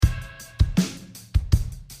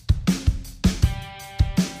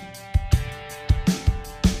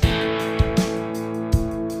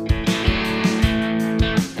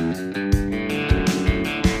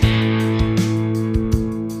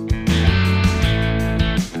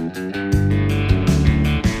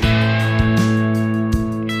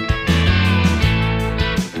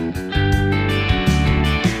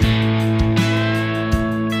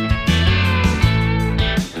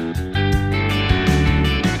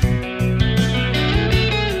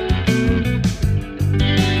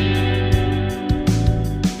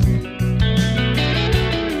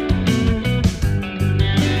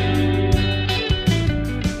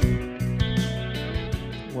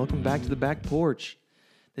Back Porch.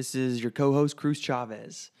 This is your co-host, Cruz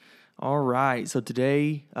Chavez. All right, so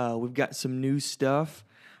today we've got some new stuff.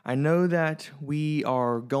 I know that we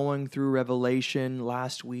are going through Revelation.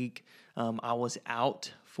 Last week I was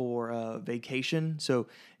out for vacation, so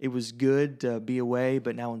it was good to be away,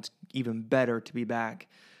 but now it's even better to be back.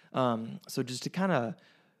 So just to kind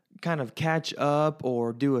of catch up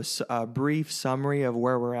or do a brief summary of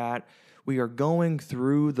where we're at, we are going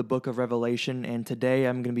through the book of Revelation, and today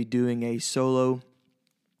I'm going to be doing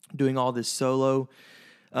all this solo.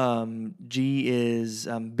 G is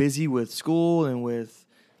busy with school and with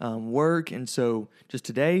work, and so just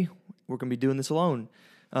today we're going to be doing this alone.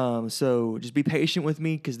 So just be patient with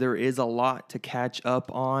me because there is a lot to catch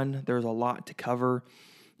up on. There's a lot to cover.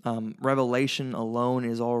 Revelation alone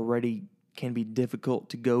can be difficult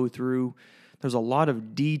to go through. There's a lot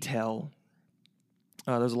of detail.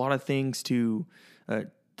 There's a lot of things to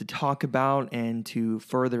talk about and to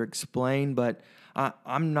further explain, but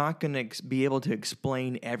I'm not going to be able to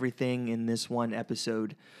explain everything in this one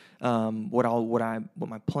episode. What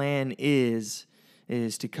my plan is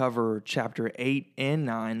to cover chapter 8 and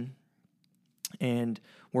 9, and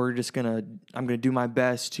I'm gonna do my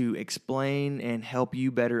best to explain and help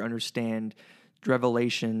you better understand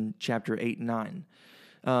Revelation chapter 8 and 9.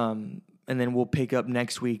 And then we'll pick up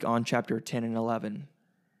next week on chapter 10 and 11.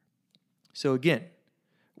 So again,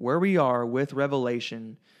 where we are with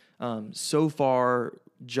Revelation, so far,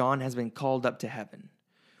 John has been called up to heaven.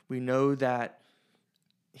 We know that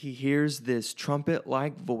he hears this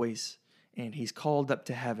trumpet-like voice, and he's called up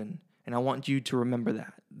to heaven. And I want you to remember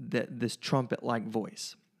that this trumpet-like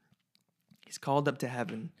voice. He's called up to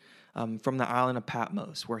heaven from the island of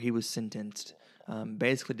Patmos, where he was sentenced,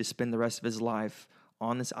 basically to spend the rest of his life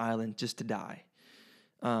on this island just to die.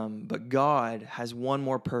 But God has one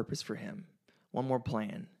more purpose for him, one more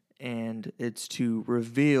plan, and it's to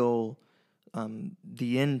reveal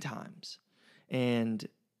the end times. And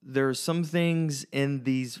there's some things in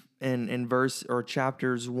these in verse or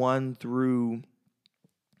chapters 1 through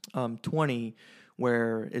 20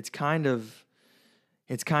 where it's kind of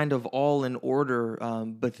all in order,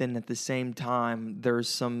 but then at the same time there's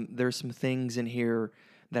some things in here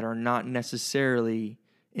that are not necessarily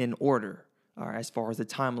in order as far as the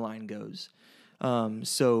timeline goes.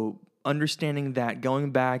 So understanding that,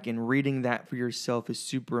 going back and reading that for yourself is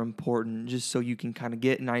super important, just so you can kind of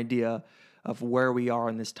get an idea of where we are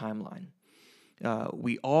in this timeline.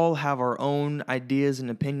 We all have our own ideas and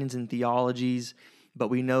opinions and theologies, but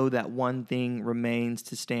we know that one thing remains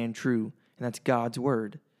to stand true, and that's God's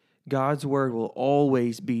word. God's word will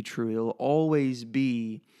always be true. It will always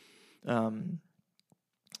be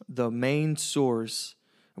the main source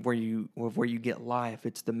of where you get life.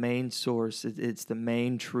 It's the main source. It's the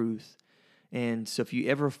main truth. And so if you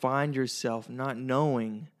ever find yourself not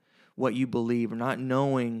knowing what you believe or not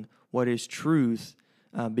knowing what is truth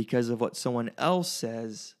because of what someone else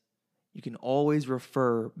says, you can always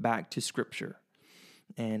refer back to Scripture.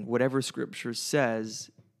 And whatever Scripture says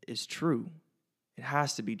is true. It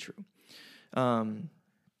has to be true. And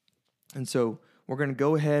so I'm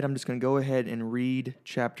just going to go ahead and read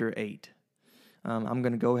chapter 8. I'm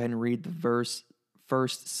going to go ahead and read the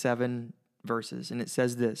first 7 verses. And it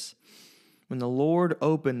says this: When the Lord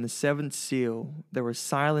opened the 7th seal, there was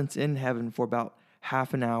silence in heaven for about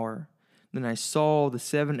half an hour. Then I saw the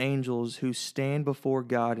 7 angels who stand before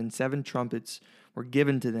God, and 7 trumpets were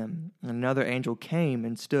given to them. And another angel came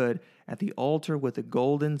and stood at the altar with a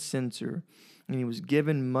golden censer, and he was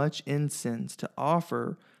given much incense to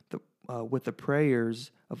offer with the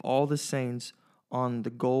prayers of all the saints on the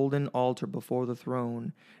golden altar before the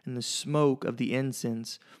throne. And the smoke of the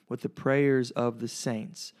incense with the prayers of the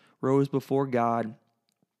saints rose before God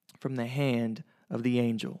from the hand of the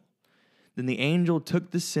angel. Then the angel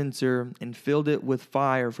took the censer and filled it with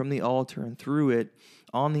fire from the altar and threw it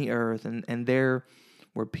on the earth, and there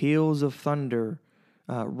were peals of thunder,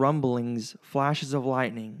 rumblings, flashes of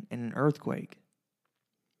lightning, and an earthquake.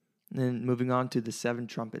 And then moving on to the 7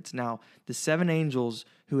 trumpets. Now, the 7 angels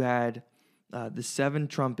who had the 7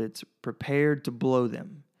 trumpets prepared to blow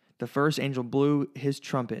them. The first angel blew his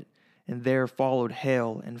trumpet, and there followed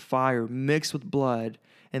hail and fire mixed with blood,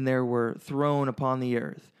 and there were thrown upon the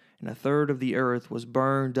earth. And a third of the earth was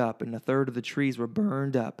burned up, and a third of the trees were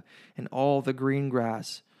burned up, and all the green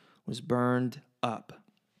grass was burned up.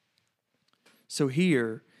 So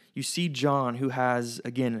here you see John, who has,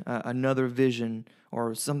 again, another vision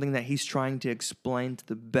or something that he's trying to explain to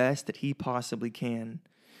the best that he possibly can.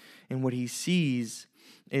 And what he sees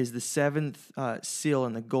is the 7th seal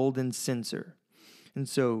and the golden censer. And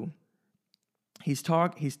so he's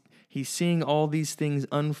he's seeing all these things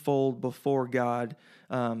unfold before God.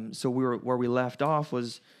 So where we left off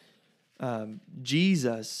was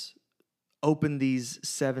Jesus opened these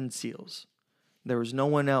 7 seals. There was no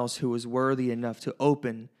one else who was worthy enough to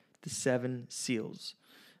open the 7 seals.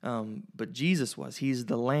 But Jesus was. He's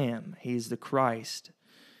the Lamb. He's the Christ.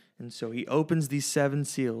 And so he opens these 7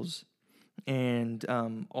 seals, and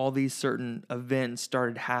all these certain events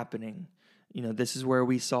started happening. This is where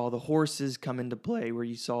we saw the horses come into play, where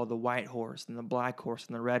you saw the white horse and the black horse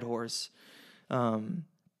and the red horse. And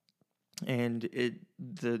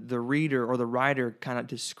the reader or the writer kind of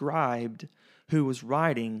described who was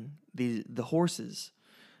riding the horses.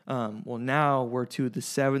 Well, now we're to the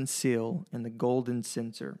 7th seal and the Golden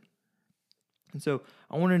Censer. And so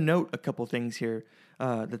I want to note a couple things here,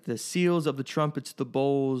 that the seals of the trumpets, the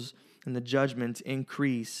bowls, and the judgments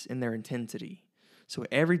increase in their intensity. So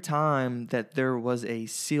every time that there was a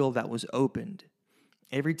seal that was opened,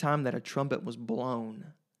 every time that a trumpet was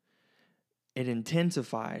blown, it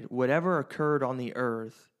intensified. Whatever occurred on the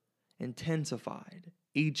earth intensified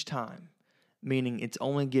each time, meaning it's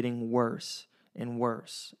only getting worse and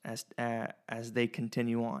worse as they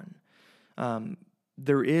continue on.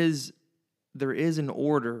 There is an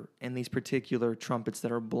order in these particular trumpets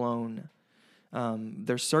that are blown.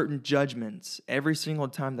 There's certain judgments. Every single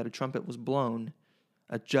time that a trumpet was blown,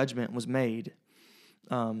 a judgment was made.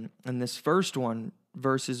 And this first one,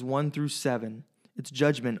 verses 1 through 7, it's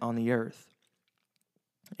judgment on the earth.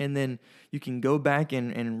 And then you can go back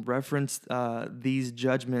and reference these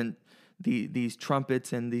these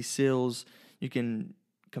trumpets and these seals. You can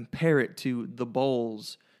compare it to the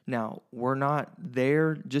bowls. Now, we're not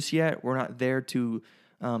there just yet. We're not there to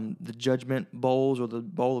the judgment bowls or the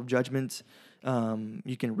bowl of judgments.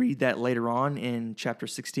 You can read that later on in chapter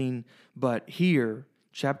 16. But here,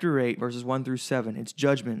 chapter 8, verses 1 through 7, it's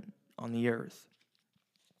judgment on the earth.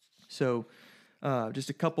 So just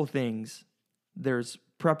a couple things. There's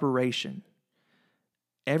preparation.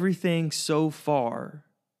 Everything so far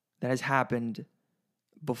that has happened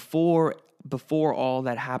before all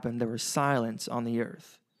that happened, there was silence on the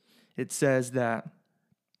earth. It says that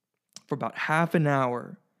for about half an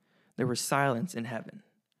hour, there was silence in heaven.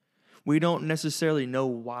 We don't necessarily know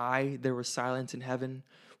why there was silence in heaven.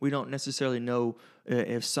 We don't necessarily know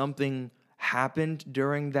if something happened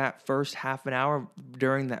during that first half an hour,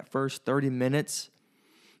 during that first 30 minutes.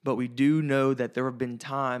 But we do know that there have been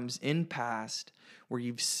times in past where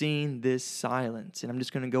you've seen this silence. And I'm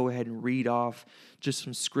just going to go ahead and read off just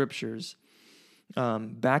some scriptures.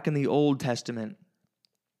 Back in the Old Testament,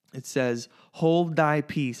 it says, "Hold thy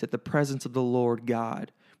peace at the presence of the Lord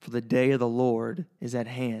God, for the day of the Lord is at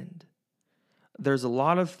hand." There's a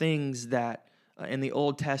lot of things that in the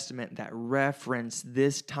Old Testament that reference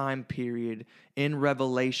this time period in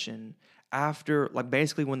Revelation, after, like,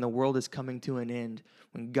 basically when the world is coming to an end,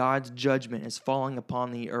 when God's judgment is falling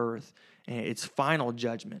upon the earth, and its final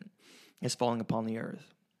judgment is falling upon the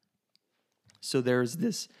earth. So there's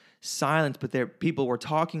this silence, but people were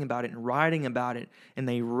talking about it and writing about it, and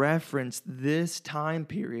they referenced this time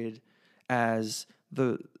period as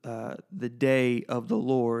the day of the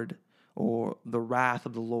Lord, or the wrath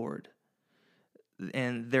of the Lord.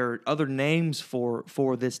 And there are other names for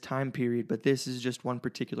this time period, but this is just one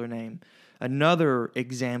particular name. Another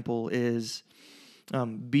example is,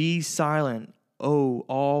 "Be silent, O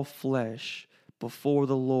all flesh, before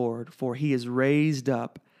the Lord, for he is raised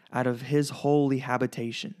up out of his holy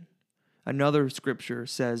habitation." Another scripture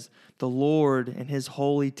says, "The Lord in his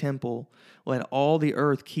holy temple, let all the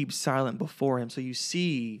earth keep silent before him." So you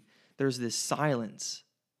see there's this silence.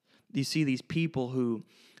 You see these people who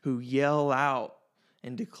yell out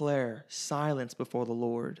and declare silence before the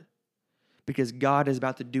Lord, because God is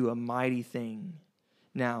about to do a mighty thing.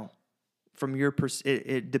 Now, from your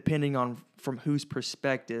depending on from whose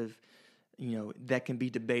perspective, that can be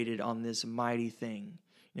debated on this mighty thing.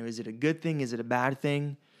 Is it a good thing? Is it a bad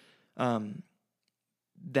thing?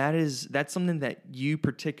 That's something that you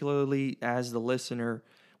particularly as the listener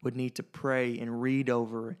would need to pray and read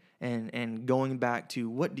over, and going back to,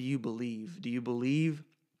 what do you believe? Do you believe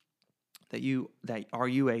that are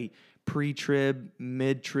you a pre-trib,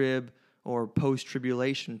 mid-trib, or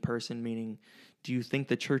post-tribulation person? Meaning, do you think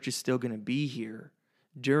the church is still going to be here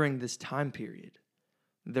during this time period?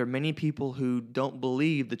 There are many people who don't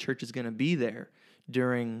believe the church is going to be there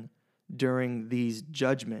during these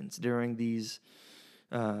judgments, during these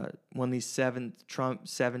when these seven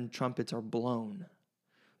trumpets are blown.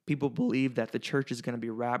 People believe that the church is going to be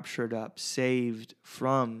raptured up, saved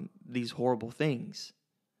from these horrible things.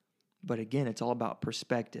 But again, it's all about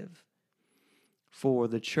perspective. For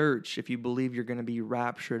the church, if you believe you're going to be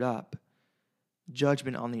raptured up,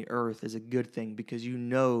 judgment on the earth is a good thing because you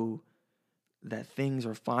know that things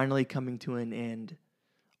are finally coming to an end.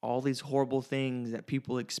 All these horrible things that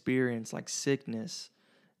people experience, like sickness,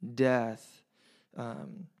 death,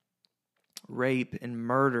 rape, and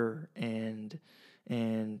murder, and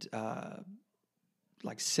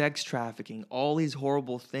like sex trafficking, all these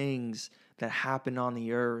horrible things that happen on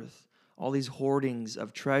the earth, all these hoardings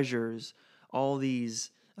of treasures, all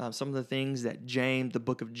these some of the things that the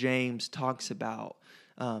book of James talks about.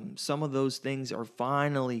 Some of those things are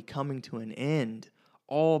finally coming to an end.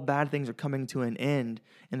 All bad things are coming to an end,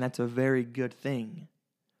 and that's a very good thing.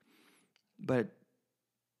 But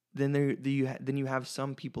then you have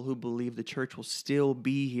some people who believe the church will still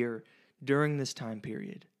be here during this time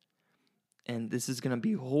period. And this is going to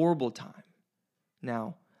be a horrible time.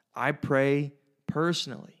 Now, I pray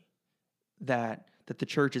personally that the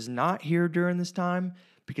church is not here during this time,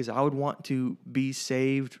 because I would want to be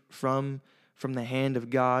saved from the hand of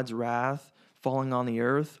God's wrath falling on the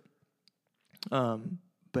earth.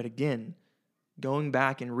 But again, going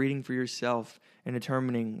back and reading for yourself and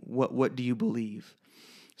determining what do you believe.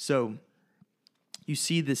 So you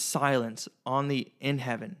see this silence in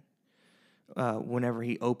heaven whenever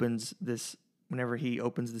he opens the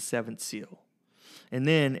seventh seal. And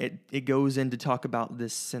then it goes in to talk about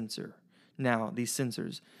this censer. Now, these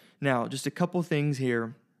censers. Now, just a couple things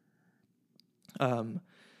here.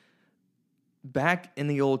 Back in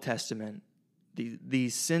the Old Testament,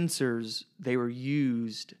 these censers, they were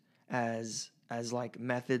used as like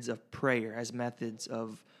methods of prayer, as methods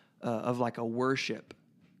of like a worship.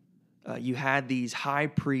 You had these high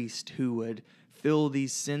priests who would fill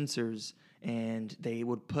these censers, and they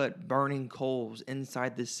would put burning coals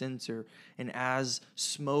inside the censer. And as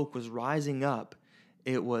smoke was rising up,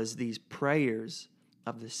 it was these prayers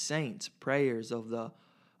of the saints, prayers of the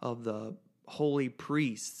holy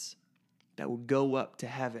priests that would go up to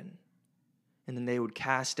heaven. And then they would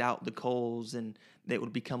cast out the coals, and they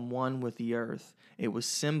would become one with the earth. It was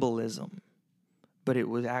symbolism, but it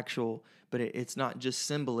was actual. But it's not just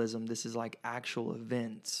symbolism. This is like actual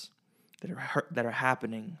events that are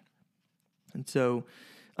happening. And so,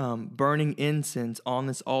 burning incense on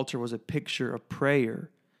this altar was a picture of prayer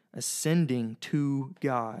ascending to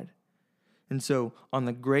God. And so, on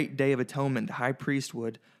the great day of atonement, the high priest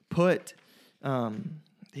would put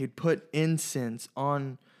incense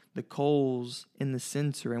on the coals in the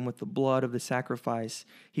censer, and with the blood of the sacrifice,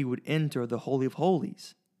 he would enter the Holy of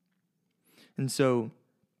Holies. And so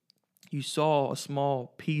you saw a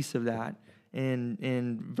small piece of that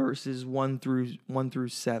in verses 1 through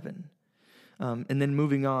 7. And then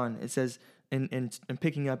moving on, it says, and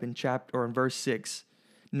picking up in verse 6,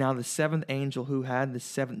 now the seventh angel who had the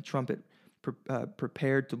seventh trumpet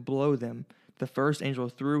prepared to blow them, the first angel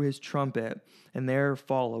threw his trumpet, and there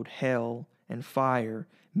followed hail and fire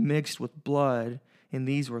mixed with blood, and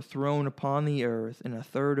these were thrown upon the earth, and a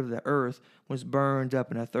third of the earth was burned up,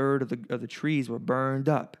 and a third of the trees were burned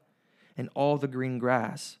up, and all the green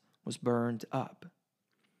grass was burned up.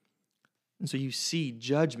 And so you see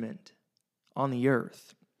judgment on the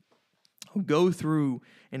earth. I'll go through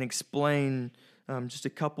and explain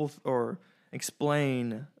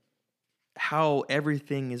explain how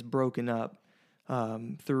everything is broken up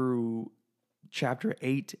through chapter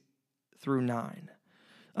 8 through 9.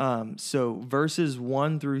 So verses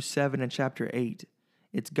 1 through 7 in chapter 8,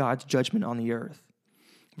 it's God's judgment on the earth.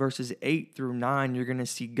 Verses 8 through 9, you're going to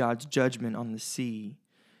see God's judgment on the sea.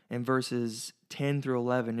 And verses 10 through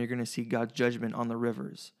 11, you're going to see God's judgment on the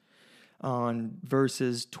rivers. On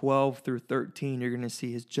verses 12 through 13, you're going to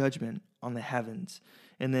see his judgment on the heavens.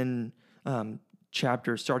 And then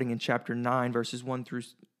starting in chapter 9, verses 1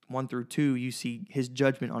 through 2, you see his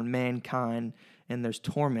judgment on mankind, and there's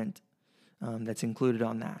torment that's included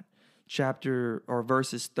on that.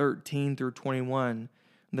 Verses 13 through 21,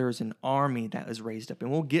 there's an army that is raised up, and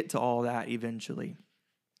we'll get to all that eventually.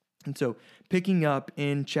 And so, picking up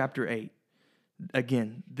in chapter 8,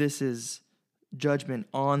 again, this is judgment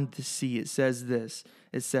on the sea. It says this.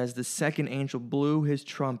 It says, the second angel blew his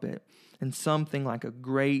trumpet, and something like a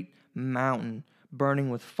great mountain burning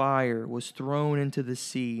with fire was thrown into the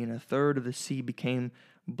sea, and a third of the sea became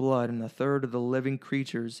blood, and a third of the living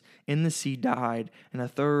creatures in the sea died, and a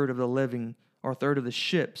third of the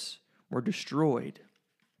ships were destroyed.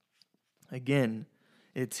 Again,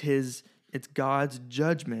 it's God's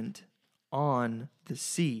judgment on the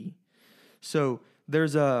sea. So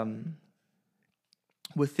there's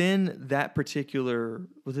within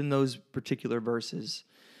those particular verses,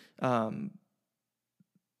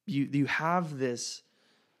 you have this.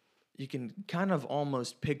 You can kind of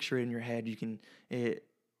almost picture it in your head.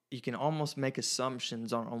 you can almost make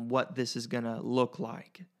assumptions on what this is going to look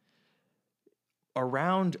like.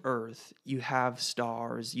 Around Earth, you have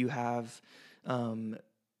stars, you have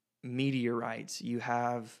meteorites, you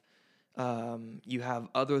have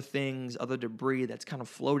other things, other debris that's kind of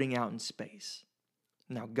floating out in space.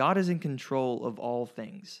 Now, God is in control of all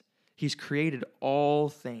things. He's created all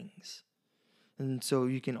things. And so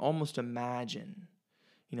you can almost imagine,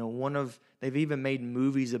 they've even made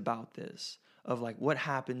movies about this, of like what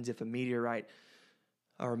happens if a meteorite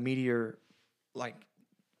or a meteor like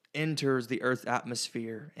enters the Earth's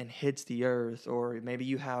atmosphere and hits the Earth. Or maybe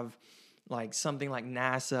you have like something like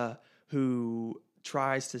NASA who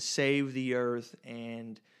tries to save the Earth,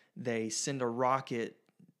 and they send a rocket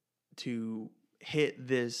to hit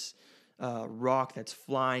this rock that's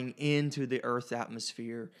flying into the Earth's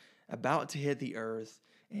atmosphere, about to hit the Earth,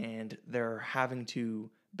 and they're having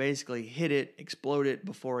to basically hit it, explode it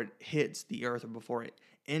before it hits the Earth or before it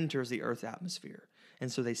enters the Earth's atmosphere. And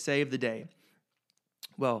so they save the day.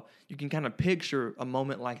 Well, you can kind of picture a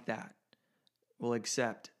moment like that. Well,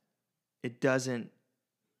 except it doesn't,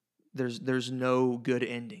 there's no good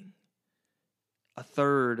ending.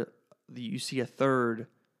 You see a third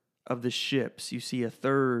of the ships. You see a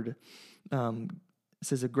third, it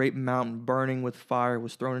says a great mountain burning with fire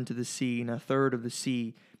was thrown into the sea, and a third of the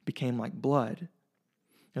sea became like blood.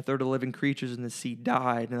 A third of the living creatures in the sea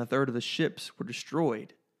died, and a third of the ships were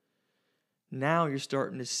destroyed. Now you're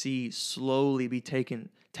starting to see slowly be taken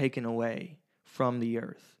away from the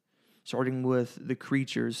earth, starting with the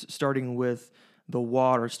creatures, starting with the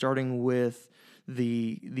water, starting with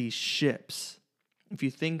these ships. If you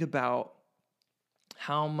think about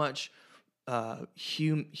how much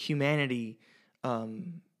humanity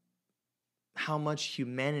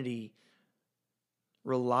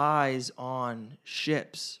relies on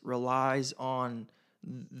ships, relies on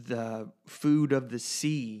the food of the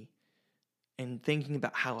sea, and thinking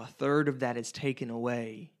about how a third of that is taken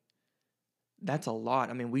away, that's a lot.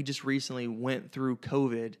 I mean, we just recently went through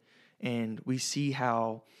COVID, and we see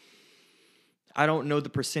how, I don't know the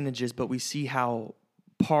percentages, but we see how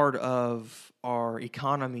part of our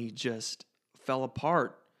economy just fell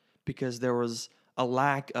apart because there was a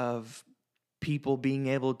lack of people being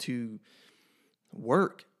able to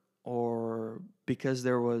work, or because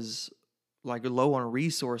there was like low on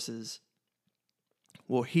resources.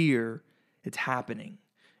 Well, here it's happening,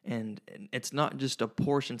 and it's not just a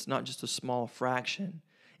portion, it's not just a small fraction,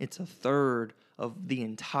 it's a third of the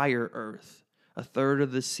entire earth. A third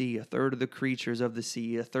of the sea, a third of the creatures of the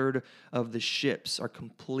sea, a third of the ships are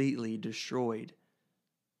completely destroyed.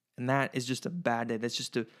 And that is just a bad day. That's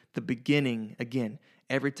just the beginning. Again,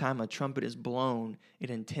 every time a trumpet is blown, it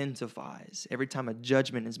intensifies. Every time a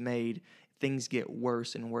judgment is made, things get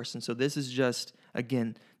worse and worse. And so this is just,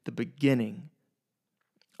 again, the beginning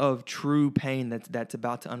of true pain that's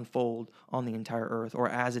about to unfold on the entire earth, or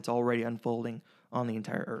as it's already unfolding on the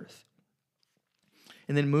entire earth.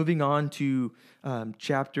 And then moving on to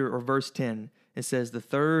chapter or verse 10, it says, the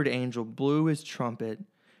third angel blew his trumpet,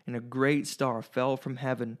 and a great star fell from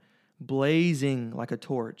heaven, blazing like a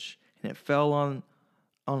torch, and it fell on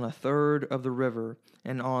a third of the river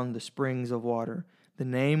and on the springs of water. The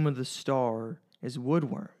name of the star is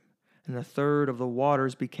Woodworm, and a third of the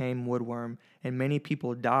waters became woodworm, and many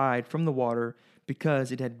people died from the water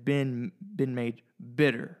because it had been made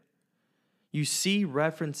bitter. You see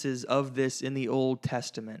references of this in the Old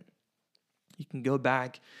Testament. You can go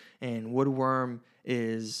back, and woodworm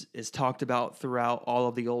is talked about throughout all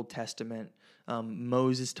of the Old Testament.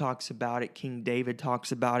 Moses talks about it. King David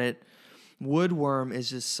talks about it. Woodworm is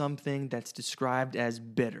just something that's described as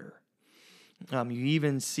bitter. You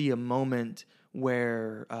even see a moment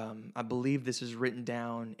where I believe this is written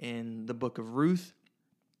down in the book of Ruth,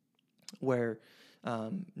 where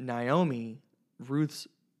Naomi, Ruth's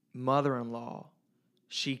mother-in-law,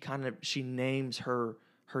 she names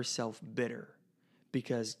herself bitter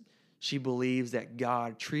because she believes that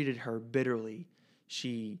God treated her bitterly.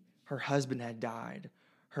 Her husband had died.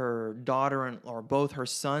 Her daughter or both her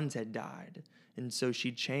sons had died. And so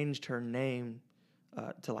she changed her name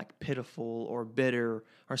to like pitiful or bitter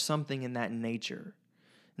or something in that nature.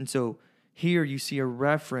 And so here you see a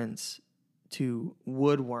reference to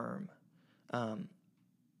woodworm. And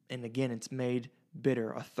again, it's made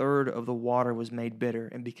bitter. A third of the water was made bitter.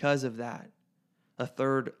 And because of that, a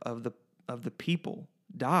third of the people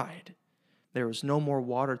died. There was no more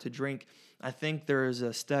water to drink. I think there is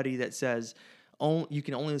a study that says you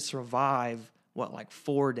can only survive,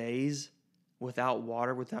 4 days without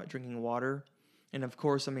water, without drinking water. And of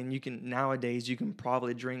course, I mean, nowadays you can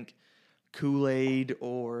probably drink Kool-Aid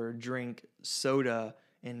or drink soda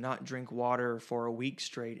and not drink water for a week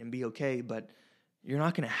straight and be okay, but you're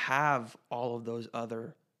not going to have all of those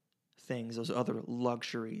other things, those other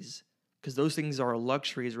luxuries, because those things are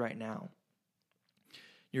luxuries right now.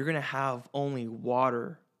 You're going to have only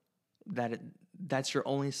water that's your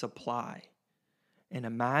only supply. And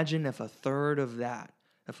imagine if a third of that,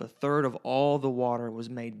 if a third of all the water was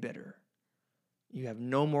made bitter. You have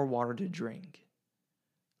no more water to drink.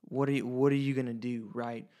 What are you going to do,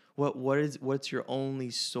 right? What's your only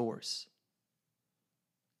source?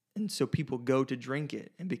 And so people go to drink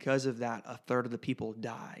it, and because of that, a third of the people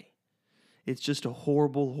die. It's just a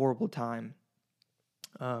horrible, horrible time.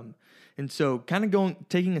 And so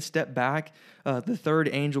taking a step back, the third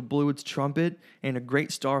angel blew its trumpet, and a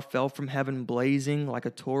great star fell from heaven blazing like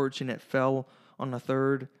a torch, and it fell on a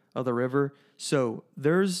third of the river. So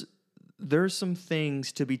there's some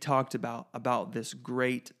things to be talked about this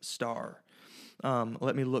great star.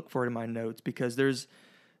 Let me look for it in my notes, because there's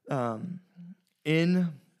in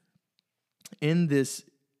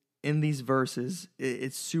these verses,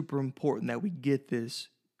 it's super important that we get this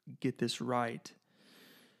right.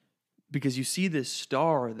 Because you see this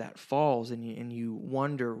star that falls, and you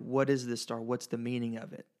wonder, what is this star? What's the meaning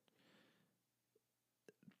of it?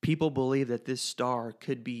 People believe that this star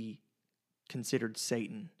could be considered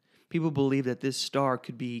Satan. People believe that this star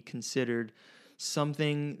could be considered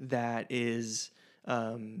something that is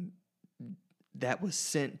that was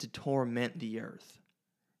sent to torment the earth.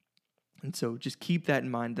 And so just keep that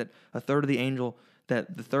in mind, that the third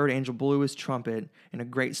angel blew his trumpet, and a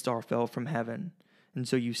great star fell from heaven. And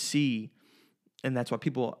so you see, and that's why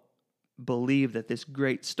people believe that this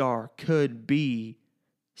great star could be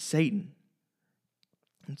Satan.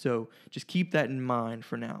 And so just keep that in mind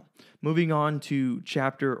for now. Moving on to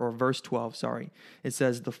verse 12, it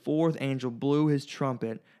says, the fourth angel blew his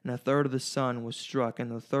trumpet, and a third of the sun was struck,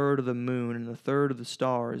 and a third of the moon, and a third of the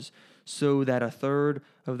stars, so that a third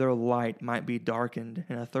of their light might be darkened,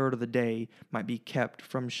 and a third of the day might be kept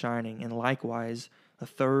from shining, and likewise a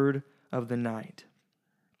third of the night.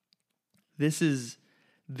 This is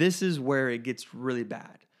where it gets really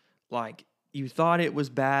bad. Like, you thought it was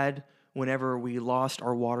bad whenever we lost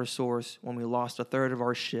our water source, when we lost a third of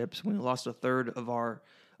our ships, when we lost a third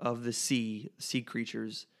of the sea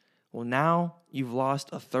creatures. Well, now you've lost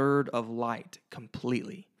a third of light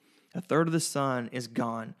completely. A third of the sun is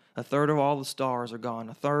gone. A third of all the stars are gone.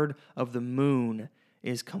 A third of the moon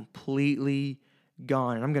is completely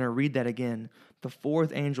gone. And I'm going to read that again. The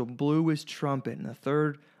fourth angel blew his trumpet, and a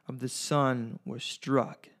third of the sun was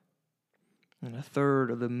struck, and a third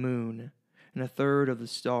of the moon, and a third of the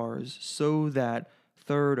stars, so that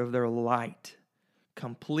third of their light,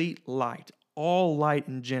 complete light, all light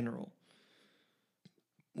in general,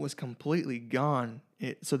 was completely gone,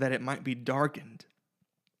 so that it might be darkened,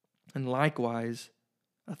 and likewise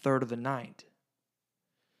a third of the night.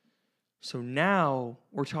 So now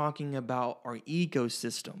we're talking about our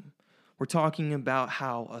ecosystem. We're talking about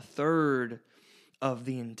how a third of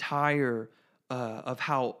the entire, of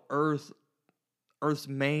how Earth's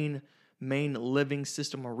main living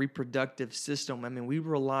system or reproductive system. I mean, we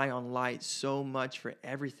rely on light so much for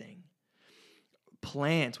everything.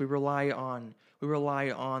 Plants, we rely on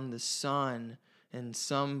the sun, and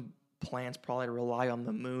some plants probably rely on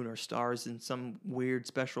the moon or stars in some weird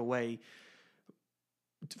special way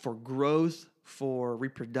for growth, for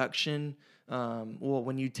reproduction. Well,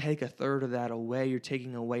 when you take a third of that away, you're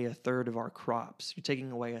taking away a third of our crops. You're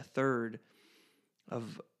taking away a third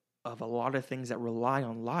of a lot of things that rely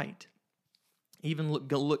on light. Even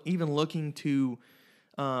looking to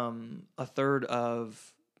a third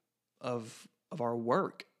of our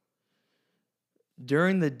work.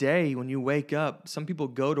 During the day, when you wake up, some people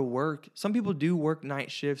go to work. Some people do work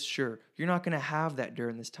night shifts. Sure, you're not going to have that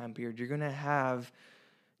during this time period. You're going to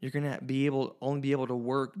only be able to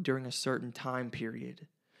work during a certain time period.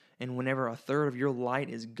 And whenever a third of your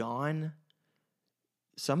light is gone,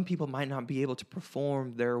 some people might not be able to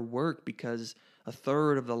perform their work because a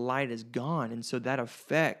third of the light is gone. And so that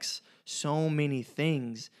affects so many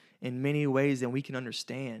things in many ways than we can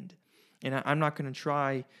understand. And I'm not going to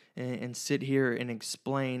try and sit here and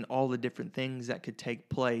explain all the different things that could take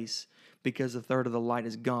place because a third of the light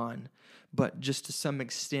is gone. But just to some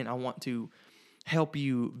extent, I want to help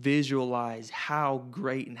you visualize how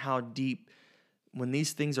great and how deep, when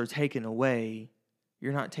these things are taken away,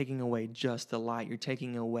 you're not taking away just the light. You're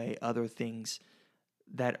taking away other things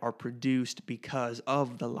that are produced because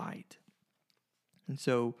of the light. And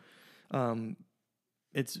so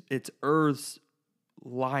it's Earth's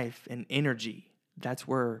life and energy. That's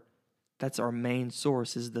our main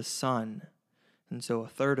source, is the sun. And so a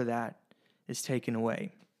third of that is taken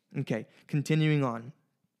away. Okay, continuing on.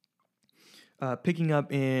 picking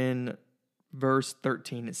up in verse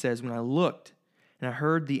 13, it says, "When I looked and I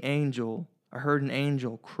heard an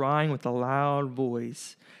angel crying with a loud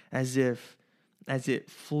voice as it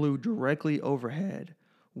flew directly overhead.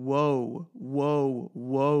 Woe, woe,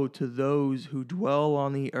 woe to those who dwell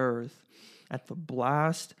on the earth at the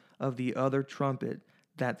blast of the other trumpet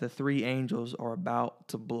that the three angels are about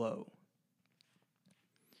to blow."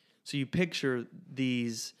 So you picture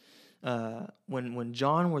these, when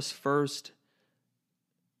John was first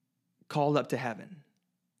called up to heaven,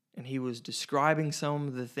 and he was describing some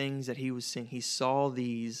of the things that he was seeing. He saw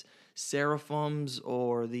these seraphims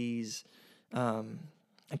or these,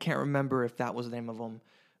 I can't remember if that was the name of them,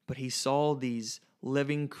 but he saw these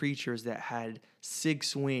living creatures that had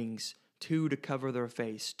 6 wings, 2 to cover their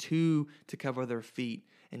face, 2 to cover their feet,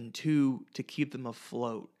 and 2 to keep them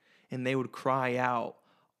afloat. And they would cry out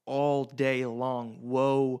all day long,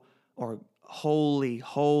 "Woe," or "Holy,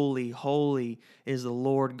 holy, holy is the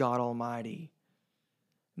Lord God Almighty."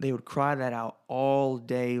 They would cry that out all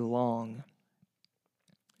day long.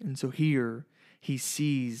 And so here he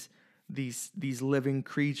sees these living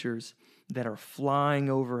creatures that are flying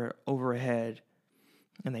overhead,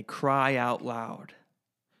 and they cry out loud,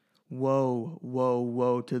 "Woe, woe,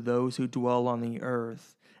 woe to those who dwell on the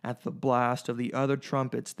earth at the blast of the other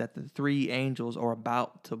trumpets that the 3 angels are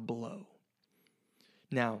about to blow."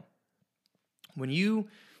 Now, when you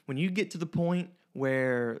get to the point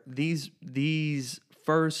where these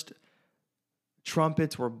first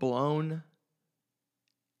trumpets were blown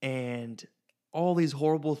and all these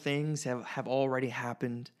horrible things have already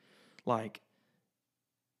happened, like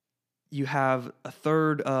you have a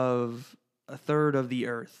third of the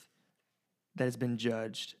earth that has been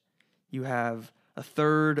judged. You have a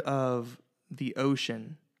third of the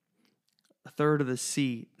ocean, a third of the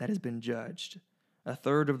sea that has been judged. A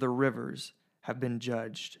third of the rivers have been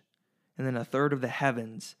judged. And then a third of the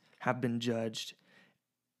heavens have been judged.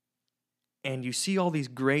 And you see all these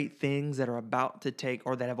great things that are about to take,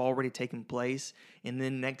 or that have already taken place. And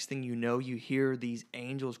then next thing you know, you hear these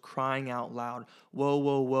angels crying out loud, "Whoa,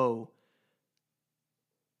 whoa, whoa."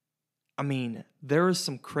 I mean, there is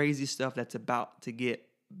some crazy stuff that's about to get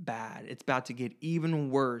bad. It's about to get even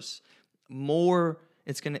worse.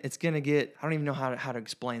 It's gonna get, I don't even know how to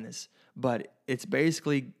explain this, but it's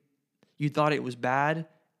basically, you thought it was bad.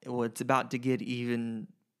 Well, it's about to get even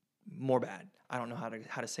more bad. I don't know how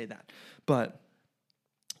to say that, but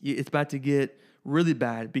it's about to get really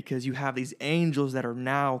bad because you have these angels that are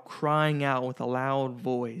now crying out with a loud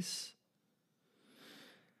voice,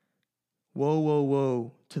 "Woe, woe,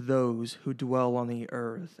 woe to those who dwell on the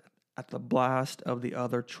earth at the blast of the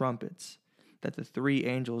other trumpets that the 3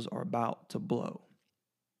 angels are about to blow."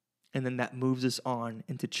 And then that moves us on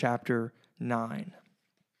into chapter 9.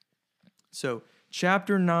 So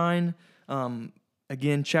chapter 9,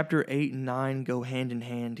 again, chapter 8 and 9 go hand in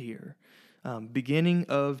hand here. Beginning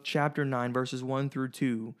of chapter 9, verses 1 through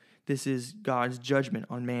 2, this is God's judgment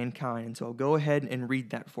on mankind. And so I'll go ahead and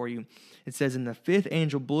read that for you. It says, "And the 5th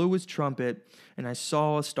angel blew his trumpet, and I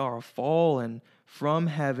saw a star fallen from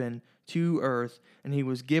heaven to earth, and he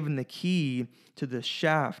was given the key to the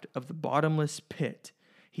shaft of the bottomless pit.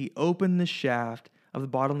 He opened the shaft of the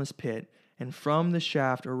bottomless pit, and from the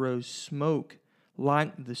shaft arose smoke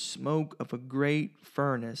like the smoke of a great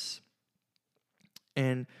furnace.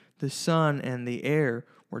 And the sun and the air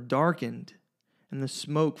were darkened, and the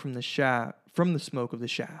smoke from the smoke of the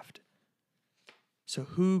shaft." So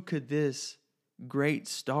who could this great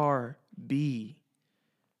star be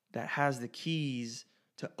that has the keys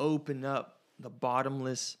to open up the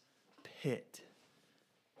bottomless pit?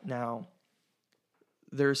 Now,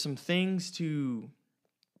 there's some things to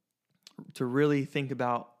really think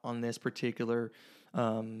about on this particular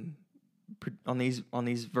on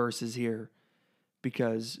these verses here,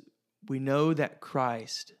 because we know that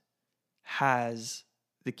Christ has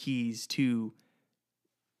the keys to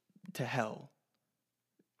hell.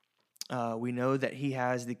 We know that he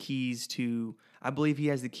has the keys to, I believe he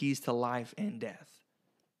has the keys to life and death.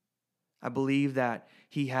 I believe that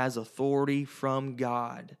he has authority from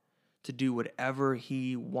God to do whatever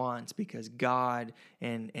he wants, because God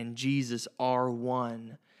and Jesus are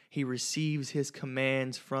one. He receives his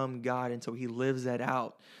commands from God, and so he lives that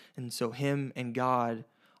out. And so him and God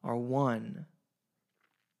are one.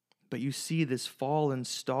 But you see this fallen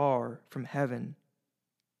star from heaven,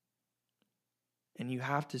 and you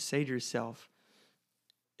have to say to yourself,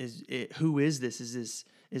 who is this? Is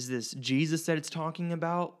this Jesus that it's talking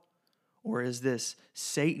about? Or is this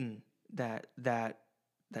Satan that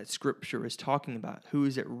Scripture is talking about? Who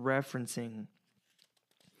is it referencing?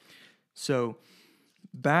 So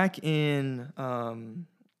back in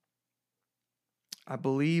I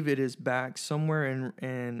believe it is back somewhere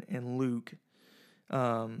in Luke.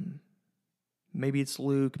 Maybe it's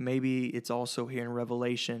Luke, maybe it's also here in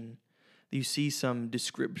Revelation. You see some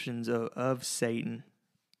descriptions of Satan.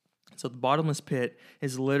 So the bottomless pit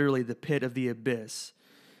is literally the pit of the abyss.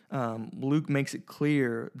 Luke makes it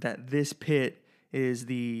clear that this pit is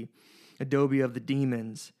the adobe of the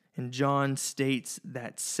demons, and John states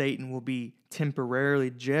that Satan will be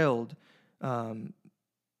temporarily jailed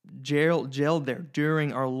there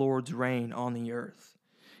during our Lord's reign on the earth.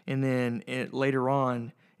 And then later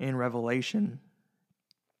on in Revelation,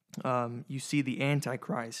 you see the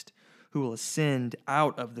Antichrist who will ascend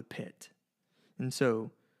out of the pit. And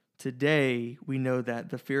so today we know that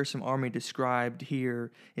the fearsome army described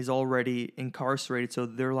here is already incarcerated. So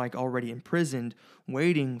they're like already imprisoned,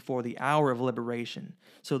 waiting for the hour of liberation.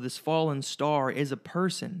 So this fallen star is a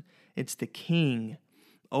person. It's the king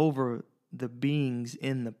over the beings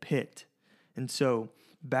in the pit. And so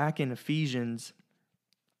back in Ephesians,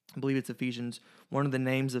 I believe it's Ephesians, one of the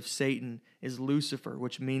names of Satan is Lucifer,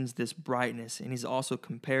 which means this brightness. And he's also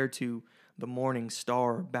compared to the morning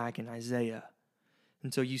star back in Isaiah.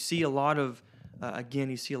 And so you see a lot of,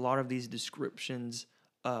 you see a lot of these descriptions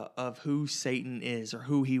of who Satan is or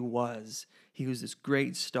who he was. He was this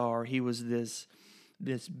great star. He was this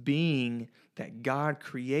being that God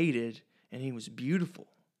created, and he was beautiful.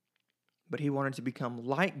 But he wanted to become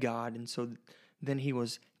like God, and so then he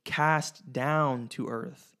was cast down to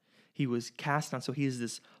earth. He was cast down, so he is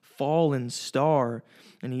this fallen star,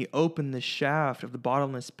 and he opened the shaft of the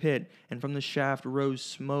bottomless pit, and from the shaft rose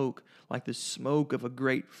smoke like the smoke of a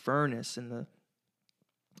great furnace, and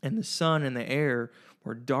the sun and the air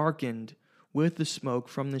were darkened with the smoke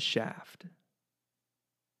from the shaft.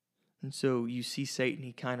 And so you see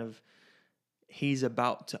Satan, he's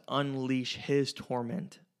about to unleash his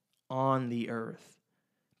torment on the earth.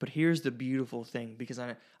 But here's the beautiful thing, because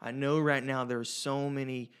I know right now there's so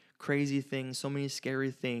many crazy things, so many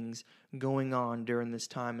scary things going on during this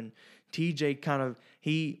time. And TJ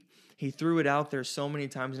he threw it out there so many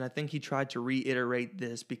times, and I think he tried to reiterate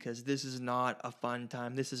this because this is not a fun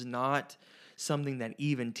time. This is not something that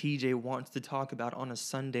even TJ wants to talk about on a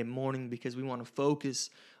Sunday morning, because we want to focus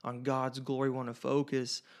on God's glory. We want to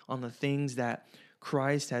focus on the things that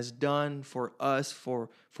Christ has done for us, for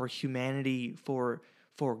humanity, for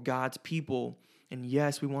God's people. And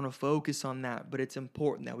yes, we want to focus on that, but it's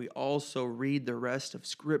important that we also read the rest of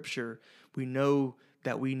Scripture. We know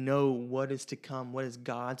what is to come, what is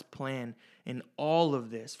God's plan in all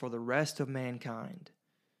of this for the rest of mankind.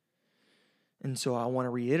 And so I want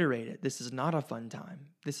to reiterate it. This is not a fun time.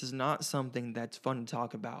 This is not something that's fun to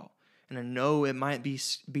talk about. And I know it might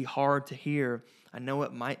be hard to hear. I know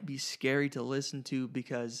it might be scary to listen to,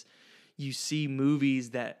 because you see movies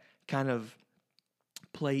that kind of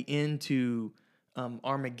play into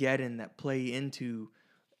Armageddon, that play into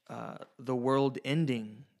the world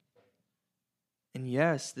ending. And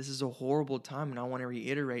yes, this is a horrible time, and I want to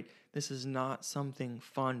reiterate, this is not something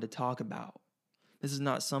fun to talk about. This is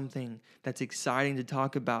not something that's exciting to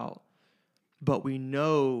talk about. But we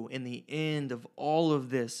know in the end of all of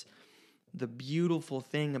this, the beautiful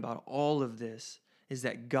thing about all of this is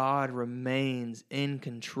that God remains in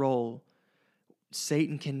control.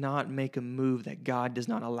 Satan cannot make a move that God does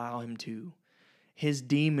not allow him to. His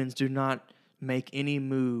demons do not make any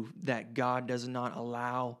move that God does not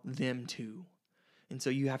allow them to. And so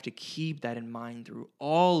you have to keep that in mind through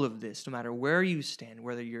all of this, no matter where you stand,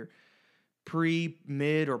 whether you're pre,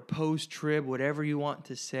 mid, or post-trib, whatever you want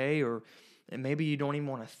to say, and maybe you don't even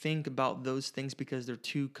want to think about those things because they're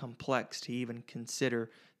too complex to even consider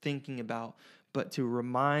thinking about, but to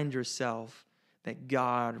remind yourself that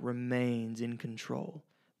God remains in control.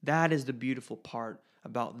 That is the beautiful part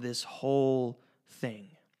about this whole thing.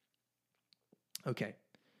 Okay,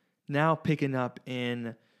 now picking up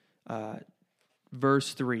in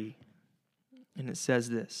verse 3, and it says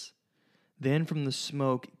this: Then from the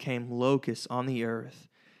smoke came locusts on the earth,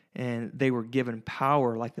 and they were given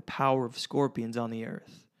power like the power of scorpions on the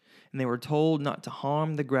earth. And they were told not to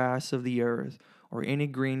harm the grass of the earth, or any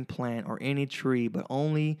green plant, or any tree, but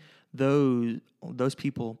only those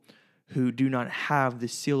people who do not have the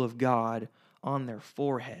seal of God on their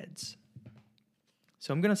foreheads.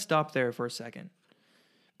 So I'm going to stop there for a second,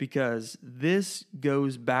 because this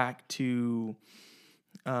goes back to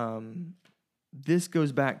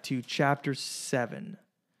chapter 7,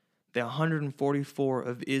 the 144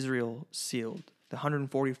 of Israel sealed, the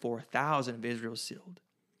 144,000 of Israel sealed.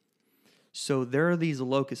 So there are these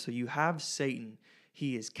locusts. So you have Satan.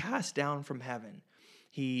 He is cast down from heaven.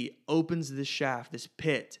 He opens this shaft, this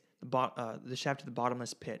pit, the shaft of the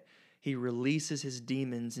bottomless pit. He releases his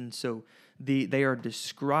demons, and so they are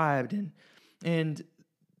described, and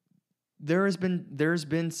there's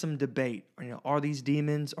been some debate. Are these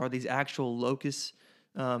demons? Are these actual locusts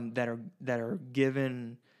that are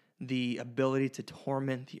given the ability to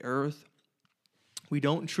torment the earth? We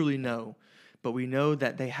don't truly know, but we know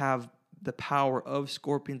that they have the power of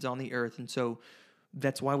scorpions on the earth, and so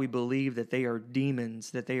that's why we believe that they are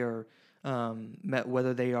demons, that they are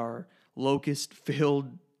whether they are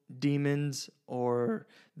locust-filled demons or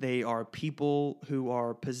they are people who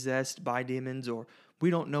are possessed by demons, or we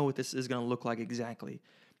don't know what this is going to look like exactly.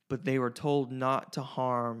 But they were told not to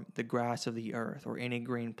harm the grass of the earth or any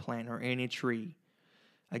green plant or any tree.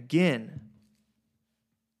 Again,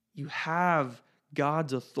 you have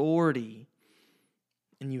God's authority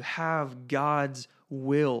and you have God's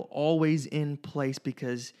will always in place,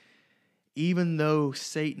 because even though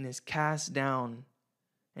Satan is cast down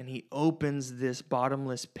and he opens this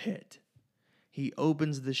bottomless pit, he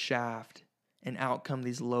opens the shaft, and out come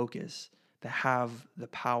these locusts that have the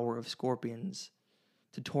power of scorpions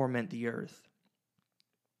to torment the earth.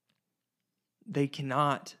 They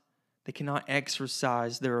cannot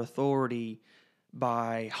exercise their authority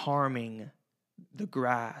by harming the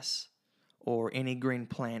grass or any green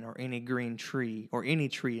plant or any green tree or any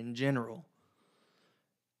tree in general.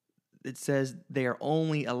 It says they are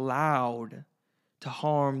only allowed to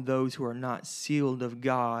harm those who are not sealed of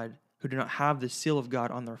God, who do not have the seal of God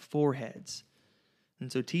on their foreheads.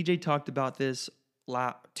 And so TJ talked about this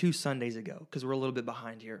 2 Sundays ago, because we're a little bit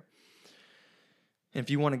behind here. And if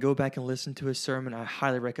you want to go back and listen to his sermon, I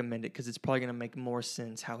highly recommend it, because it's probably going to make more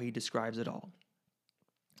sense how he describes it all.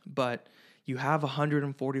 But you have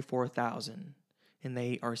 144,000, and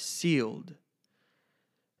they are sealed.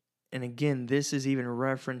 And again, this is even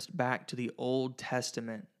referenced back to the Old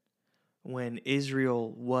Testament when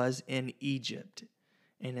Israel was in Egypt.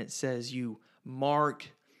 And it says you mark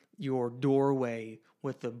your doorway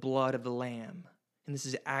with the blood of the lamb. And this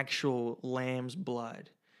is actual lamb's blood.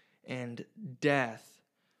 And death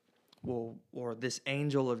will, or this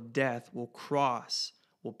angel of death will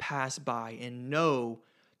pass by and know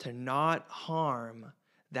to not harm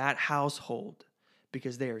that household,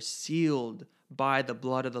 because they are sealed by the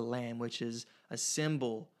blood of the lamb, which is a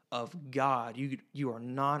symbol of God. You are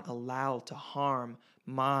not allowed to harm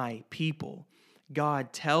my people.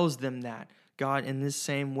 God tells them that. God, in this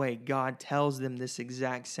same way, God tells them this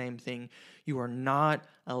exact same thing. You are not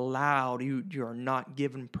allowed, you are not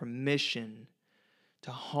given permission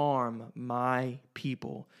to harm my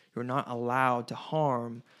people. You're not allowed to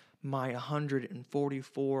harm my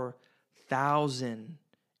 144,000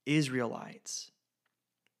 Israelites.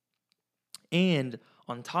 And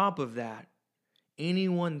on top of that,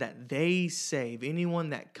 anyone that they save,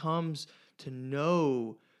 anyone that comes to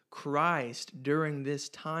know Christ during this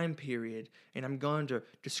time period, and I'm going to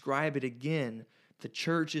describe it again, the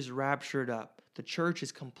church is raptured up. The church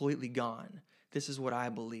is completely gone. This is what I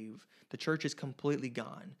believe. The church is completely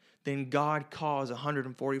gone. Then God calls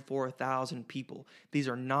 144,000 people. These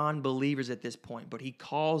are non-believers at this point, but he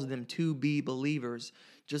calls them to be believers,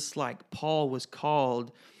 just like Paul was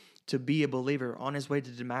called to be a believer on his way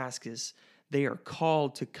to Damascus. They are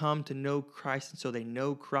called to come to know Christ, and so they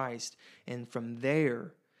know Christ. And from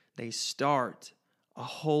there, they start a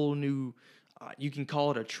whole new, you can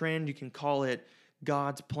call it a trend, you can call it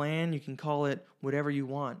God's plan, you can call it whatever you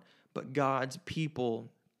want. But God's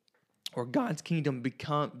people, or God's kingdom,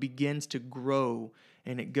 begins to grow,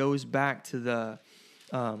 and it goes back to the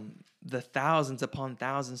thousands upon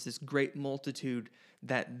thousands, this great multitude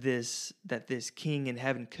that this king in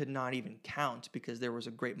heaven could not even count, because there was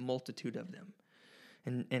a great multitude of them.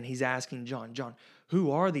 And he's asking John,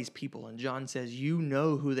 who are these people? And John says, you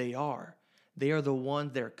know who they are. They are the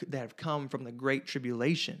ones that have come from the great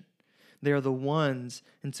tribulation. They are the ones,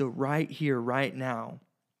 and so right here, right now,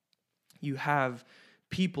 you have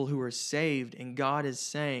people who are saved, and God is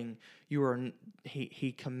saying,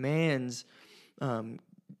 he commands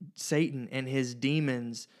Satan and his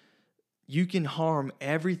demons, you can harm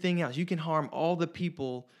everything else. You can harm all the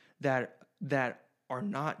people that are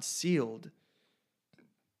not sealed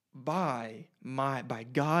by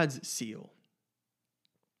God's seal.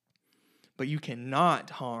 But you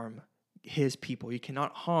cannot harm his people. You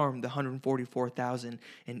cannot harm the 144,000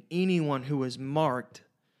 and anyone who is marked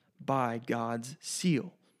by God's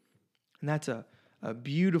seal. And that's a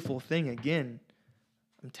beautiful thing. Again,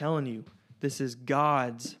 I'm telling you, this is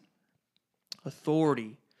God's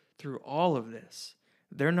authority through all of this.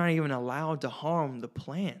 They're not even allowed to harm the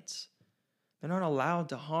plants. They're not allowed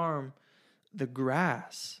to harm the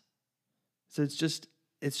grass. So it's just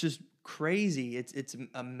crazy. It's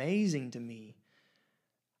amazing to me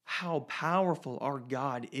how powerful our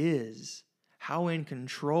God is, how in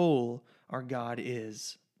control our God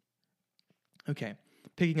is. Okay,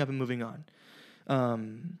 picking up and moving on.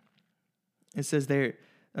 It says they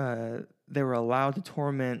were allowed to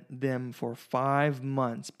torment them for 5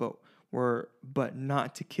 months, but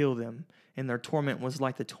not to kill them. And their torment was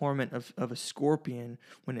like the torment of a scorpion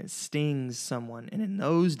when it stings someone. And in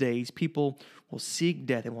those days, people will seek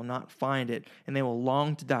death and will not find it, and they will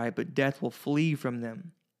long to die, but death will flee from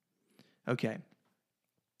them. Okay.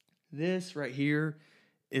 This right here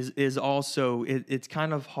is also, it's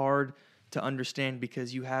kind of hard to understand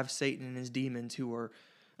because you have Satan and his demons who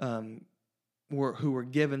were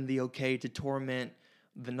given the okay to torment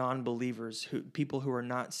the non-believers, people who are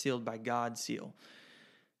not sealed by God's seal.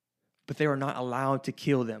 But they are not allowed to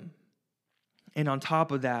kill them. And on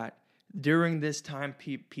top of that, during this time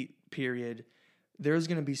period, there's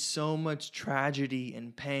going to be so much tragedy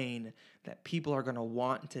and pain that people are going to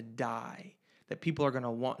want to die, that people are going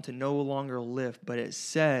to want to no longer live. But it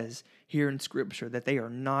says here in Scripture that they are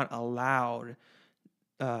not allowed.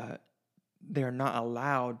 They are not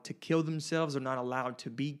allowed to kill themselves. They're not allowed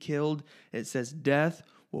to be killed. It says death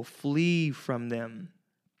will flee from them.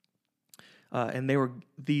 And they were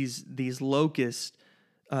these locusts.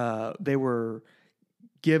 They were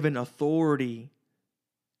given authority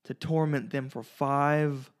to torment them for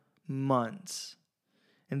 5 months.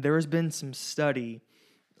 And there has been some study,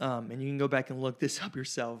 and you can go back and look this up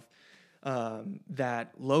yourself,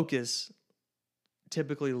 that locusts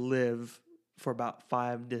typically live for about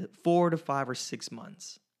 4 to 5 or 6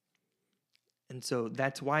 months. And so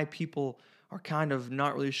that's why people are kind of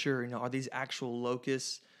not really sure, are these actual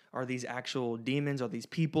locusts? Are these actual demons? Are these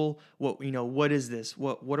people? What is this?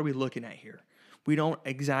 What are we looking at here? We don't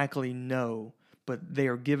exactly know, but they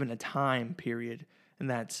are given a time period, and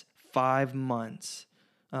that's 5 months.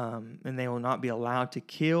 And they will not be allowed to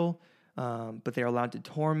kill, but they are allowed to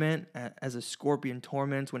torment as a scorpion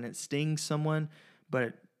torments when it stings someone.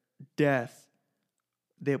 But death,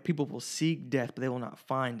 people will seek death, but they will not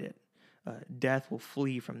find it. Death will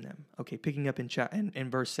flee from them. Okay, picking up in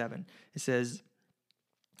verse 7, it says,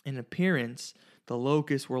 in appearance, the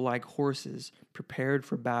locusts were like horses prepared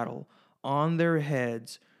for battle. On their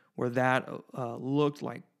heads were that looked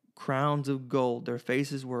like crowns of gold. Their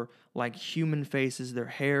faces were like human faces, their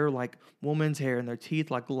hair like woman's hair, and their teeth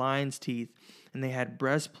like lion's teeth. And they had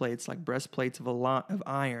breastplates like breastplates of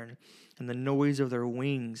iron. And the noise of their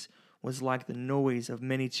wings was like the noise of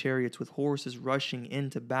many chariots with horses rushing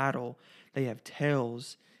into battle. They have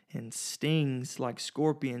tails and stings like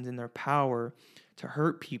scorpions, and their power to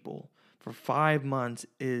hurt people for 5 months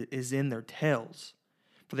is in their tails.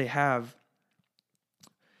 For they have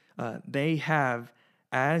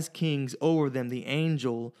as kings over them the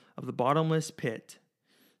angel of the bottomless pit.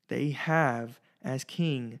 They have as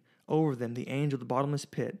king over them the angel of the bottomless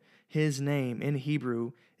pit. His name in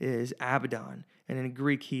Hebrew is Abaddon, and in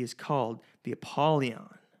Greek he is called the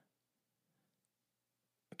Apollyon.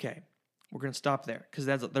 Okay, we're going to stop there because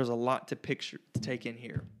there's a lot to take in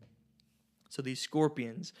here. So these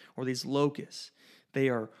scorpions or these locusts, they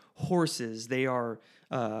are horses. They are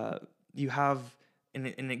you have, and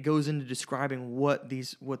it goes into describing what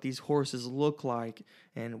these horses look like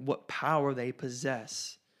and what power they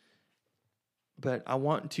possess. But I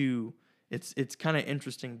want to. It's kind of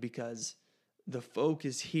interesting because the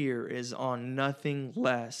focus here is on nothing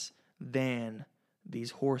less than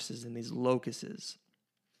these horses and these locusts.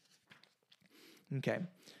 Okay,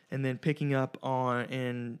 and then picking up on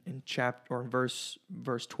in chapter or verse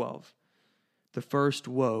 12, the first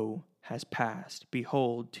woe has passed.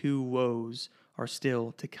 Behold, 2 woes are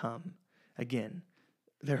still to come. Again,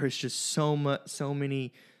 there is just so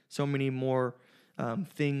many more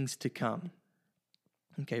things to come.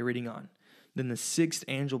 Okay, reading on. Then the 6th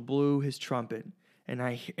angel blew his trumpet, and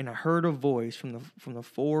I heard a voice from the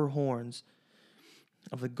 4 horns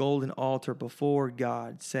of the golden altar before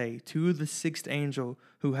God say, to the 6th angel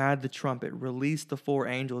who had the trumpet, release the 4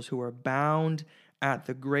 angels who are bound at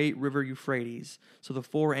the great river Euphrates. So the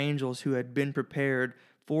 4 angels who had been prepared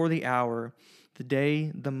for the hour, the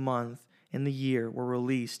day, the month, and the year were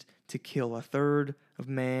released to kill 1/3 of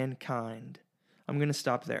mankind. I'm going to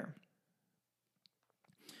stop there.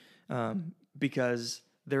 Because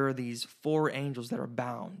there are these 4 angels that are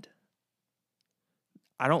bound.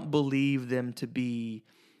 I don't believe them to be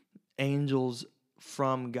angels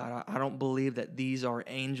from God. I don't believe that these are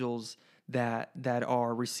angels that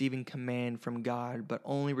are receiving command from God, but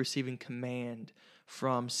only receiving command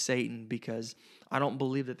from Satan, because I don't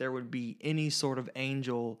believe that there would be any sort of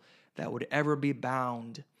angel that would ever be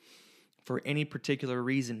bound for any particular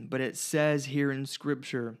reason. But it says here in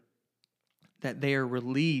Scripture that they are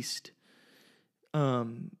released.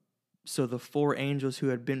 So the four angels who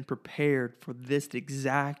had been prepared for this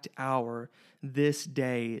exact hour, this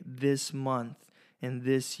day, this month, and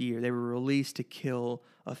this year, they were released to kill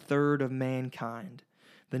a third of mankind.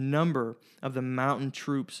 The number of the mountain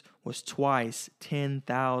troops was twice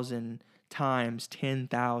 10,000 times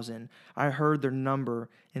 10,000. I heard their number,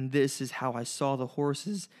 and this is how I saw the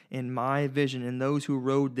horses in my vision, and those who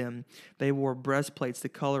rode them. They wore breastplates the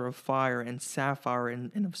color of fire and sapphire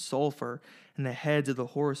and of sulfur, and the heads of the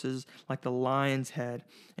horses like the lion's head,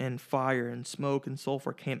 and fire and smoke and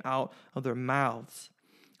sulfur came out of their mouths.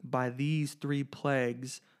 By these three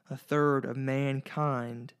plagues, a third of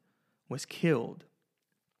mankind was killed.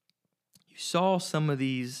 You saw some of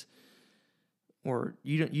these, or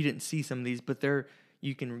you didn't see some of these, but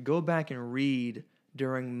you can go back and read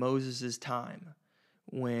during Moses' time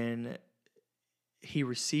when he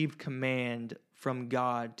received command from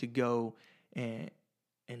God to go and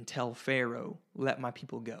tell Pharaoh, let my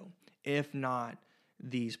people go. If not,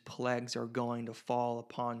 these plagues are going to fall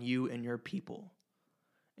upon you and your people.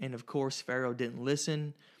 And of course, Pharaoh didn't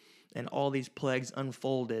listen, and all these plagues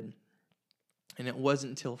unfolded. And it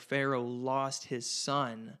wasn't until Pharaoh lost his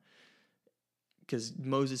son, because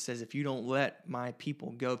Moses says, if you don't let my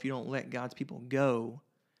people go, if you don't let God's people go,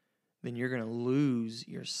 then you're going to lose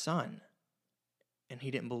your son. And he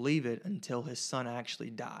didn't believe it until his son actually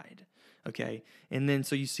died. Okay? And then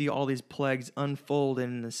so you see all these plagues unfold,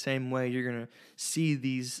 and in the same way, you're going to see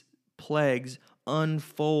these plagues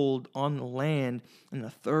unfold on the land, and a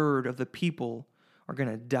third of the people are going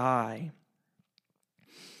to die.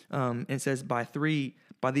 It says by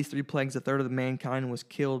these three plagues, a third of the mankind was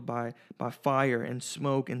killed by fire and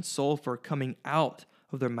smoke and sulfur coming out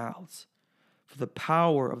of their mouths. For the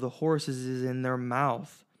power of the horses is in their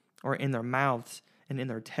mouth, or in their mouths and in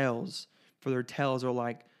their tails. For their tails are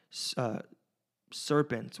like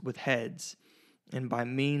serpents with heads, and by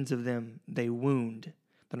means of them they wound.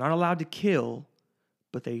 They're not allowed to kill,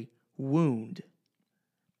 but they wound.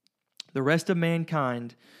 The rest of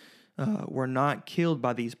mankind were not killed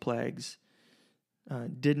by these plagues,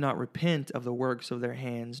 did not repent of the works of their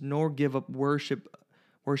hands, nor give up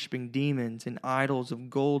worshiping demons and idols of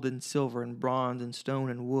gold and silver and bronze and stone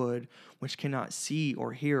and wood, which cannot see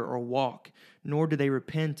or hear or walk, nor do they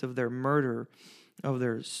repent of their murder, of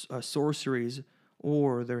their sorceries,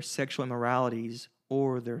 or their sexual immoralities,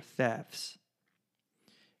 or their thefts.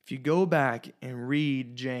 If you go back and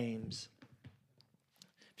read James,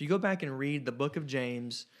 if you go back and read the book of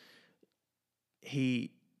James,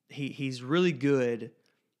 he's really good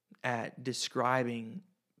at describing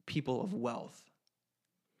people of wealth.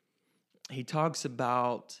 He talks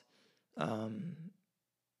about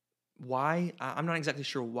why, I'm not exactly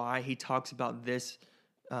sure why he talks about this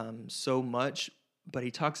so much, but he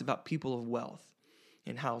talks about people of wealth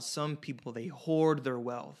and how some people, they hoard their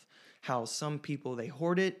wealth, how some people, they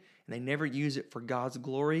hoard it and they never use it for God's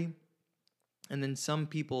glory. And then some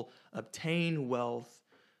people obtain wealth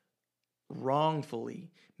wrongfully,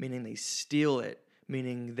 meaning they steal it,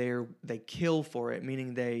 meaning they kill for it,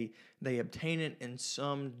 meaning they obtain it in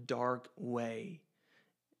some dark way.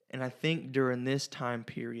 And I think during this time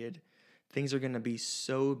period, things are going to be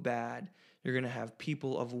so bad. You're going to have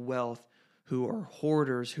people of wealth who are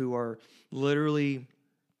hoarders, who are literally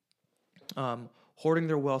hoarding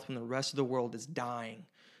their wealth when the rest of the world is dying,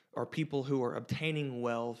 or people who are obtaining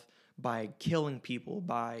wealth by killing people,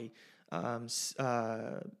 by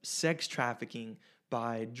sex trafficking,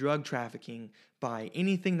 by drug trafficking, by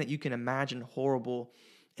anything that you can imagine horrible.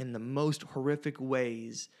 In the most horrific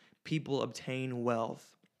ways, people obtain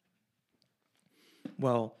wealth.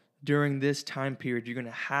 Well, during this time period, you're going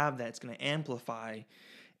to have that. It's going to amplify.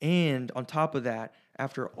 And on top of that,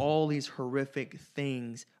 after all these horrific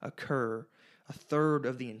things occur, a third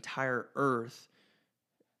of the entire earth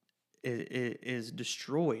is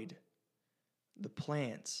destroyed. The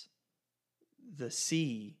plants, the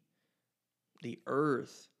sea, the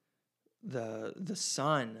earth, the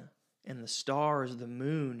sun and the stars, the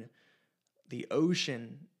moon, the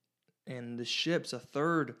ocean, and the ships, a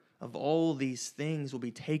third of all these things will be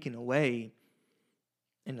taken away,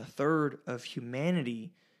 and a third of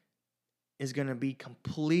humanity is going to be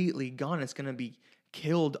completely gone. It's going to be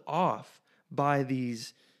killed off by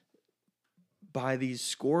these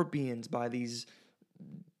scorpions, by these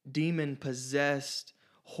demon-possessed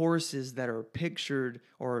horses that are pictured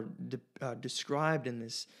or described in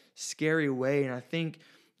this scary way. And I think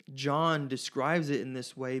John describes it in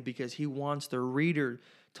this way because he wants the reader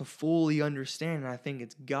to fully understand. And I think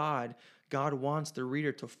it's God. God wants the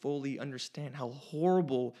reader to fully understand how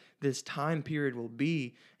horrible this time period will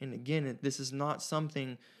be. And again, this is not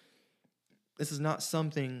something this is not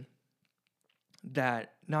something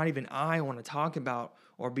that not even I want to talk about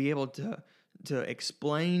or be able to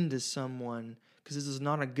explain to someone, because this is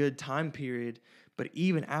not a good time period. But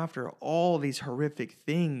even after all these horrific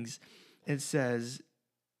things, it says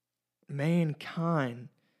mankind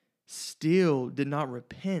still did not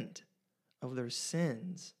repent of their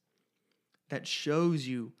sins. That shows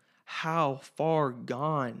you how far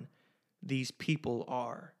gone these people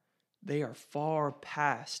are. They are far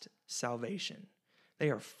past salvation. They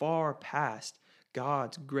are far past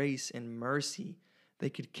God's grace and mercy. They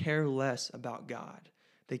could care less about God.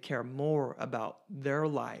 They care more about their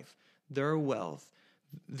life, their wealth,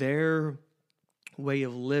 their way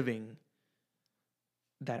of living,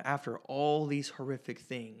 that after all these horrific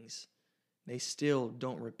things, they still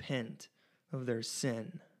don't repent of their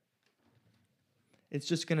sin. It's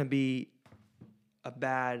just going to be a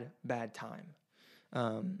bad time.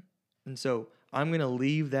 And so I'm going to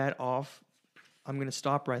leave that off. I'm going to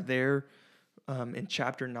stop right there in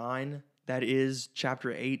chapter 9. That is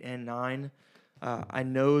chapter 8 and 9. I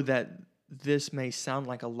know that this may sound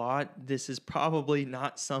like a lot. This is probably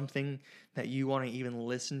not something that you want to even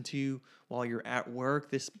listen to while you're at work.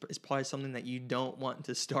 This is probably something that you don't want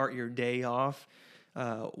to start your day off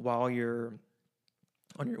while you're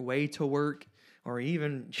on your way to work, or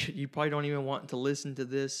even you probably don't even want to listen to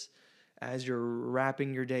this as you're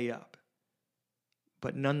wrapping your day up.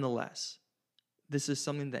 But nonetheless, this is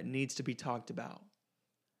something that needs to be talked about,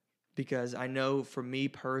 because I know for me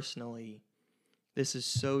personally, this is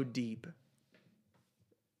so deep.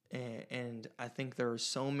 And I think there are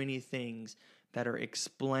so many things that are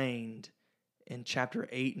explained in chapter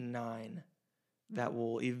 8 and 9 that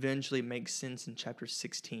will eventually make sense in chapter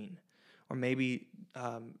 16. Or maybe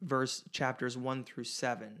chapters 1 through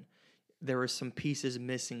 7. There are some pieces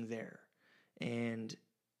missing there. And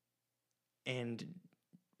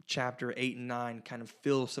chapter 8 and 9 kind of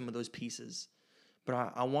fill some of those pieces.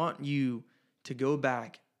 But I want you to go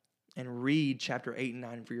back and read chapter 8 and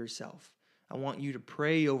 9 for yourself. I want you to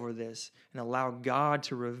pray over this and allow God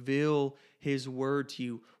to reveal His word to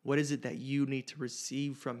you. What is it that you need to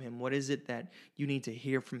receive from Him? What is it that you need to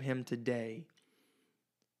hear from Him today?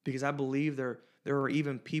 Because I believe there are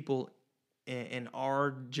even people in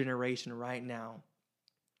our generation right now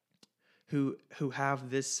who have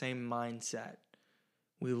this same mindset.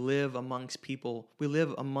 We live amongst people. We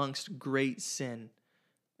live amongst great sin.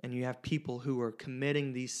 And you have people who are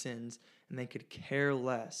committing these sins, and they could care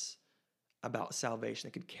less about salvation.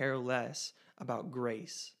 They could care less about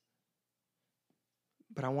grace.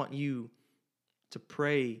 But I want you to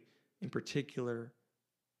pray in particular,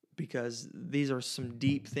 because these are some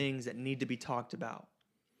deep things that need to be talked about.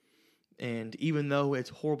 And even though it's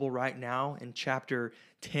horrible right now in chapter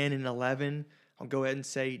 10 and 11, I'll go ahead and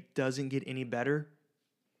say it doesn't get any better,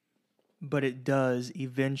 but it does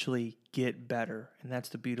eventually get better. And that's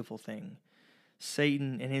the beautiful thing.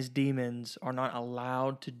 Satan and his demons are not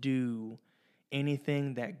allowed to do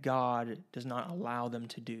anything that God does not allow them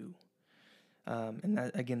to do. And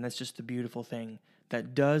that, again, that's just the beautiful thing.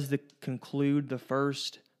 That does conclude the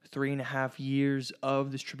first 3.5 years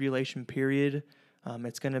of this tribulation period.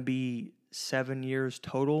 It's going to be 7 years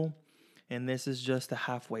total, and this is just the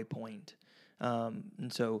halfway point. And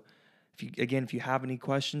so, if you have any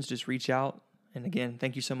questions, just reach out. And again,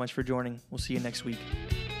 thank you so much for joining. We'll see you next week.